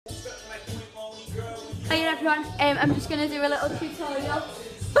everyone, I'm just going to do a little tutorial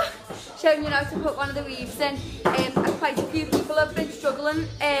showing you how to put one of the weaves in. Quite a few people have been struggling,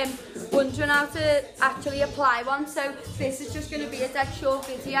 wondering how to actually apply one, so this is just going to be a dead short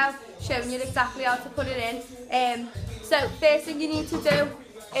video showing you exactly how to put it in. So first thing you need to do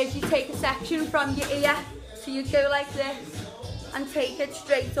is you take a section from your ear, so you go like this and take it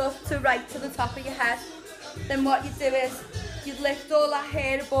straight up to right to the top of your head. Then what you do is you lift all that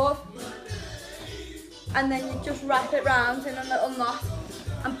hair above and then you just wrap it round in a little knot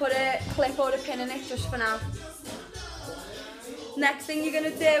and put a clip or a pin in it just for now. Next thing you're going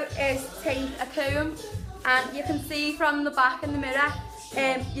to do is take a comb, and you can see from the back in the mirror,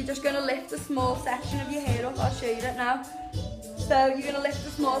 you're just going to lift a small section of your hair up. I'll show you it now. So you're going to lift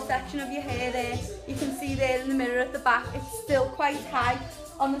a small section of your hair there. You can see there in the mirror at the back, it's still quite high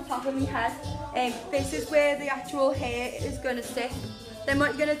on the top of my head. This is where the actual hair is going to sit. Then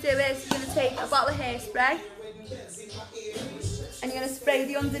what you're going to do is you're going to take a bottle of hairspray and you're going to spray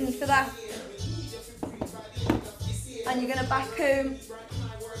the underneath of that, and you're going to back comb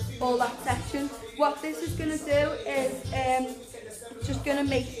all that section. What this is going to do is just going to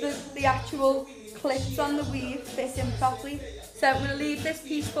make the actual clips on the weave fit in properly. So I'm going to leave this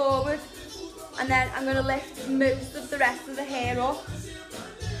piece forward and then I'm going to lift most of the rest of the hair up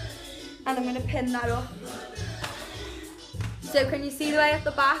and I'm going to pin that up. So can you see the way at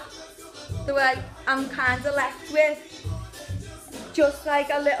the back, the way I'm kind of left with just like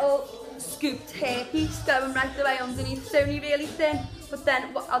a little scooped hair piece going right the way underneath. It's only really thin, but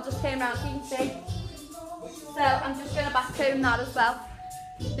then I'll just turn around so you can see. So I'm just going to back comb that as well.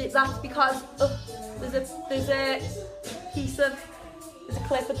 That's because there's a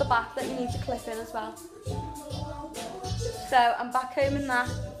clip at the back that you need to clip in as well. So I'm back combing that.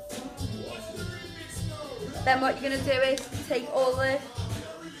 Then what you're going to do is take all the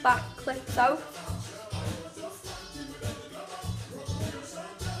back clips out.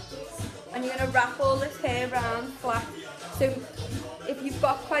 And you're going to wrap all this hair around flat. So if you've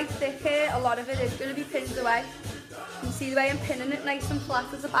got quite thick hair, a lot of it is going to be pinned away. You can see the way I'm pinning it nice and flat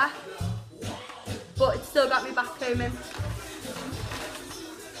at the back, but it's still got me back combing.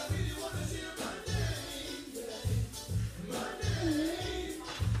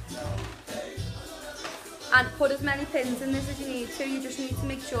 And put as many pins in this as you need to. You just need to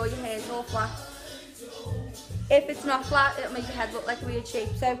make sure your hair's all flat. If it's not flat, it'll make your head look like a weird shape.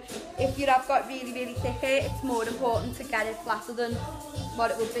 So if you have got really, really thick hair, it's more important to get it flatter than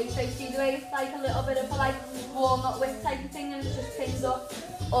what it would be. So you see the way it's like a little bit of a like walnut width type of thing and it just pins up,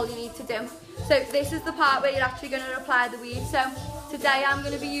 all you need to do. So this is the part where you're actually going to apply the weave. So today I'm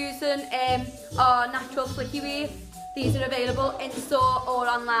going to be using our natural flicky weave. These are available in store or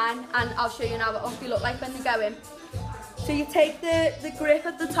online, and I'll show you now what they look like when they go in. So you take the grip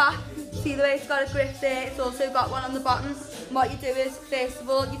at the top, see the way it's got a grip there, it's also got one on the bottom. And what you do is, first of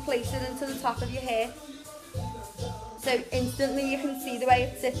all, you place it into the top of your hair. So instantly you can see the way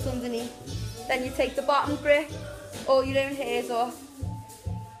it sits underneath. Then you take the bottom grip, all your own hairs off,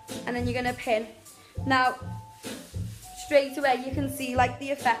 and then you're going to pin. Now, straight away you can see like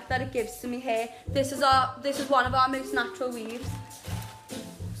the effect that it gives to my hair. This is one of our most natural weaves.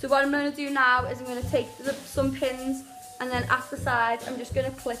 So what I'm going to do now is I'm going to take some pins, and then at the side I'm just going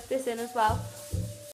to clip this in as well.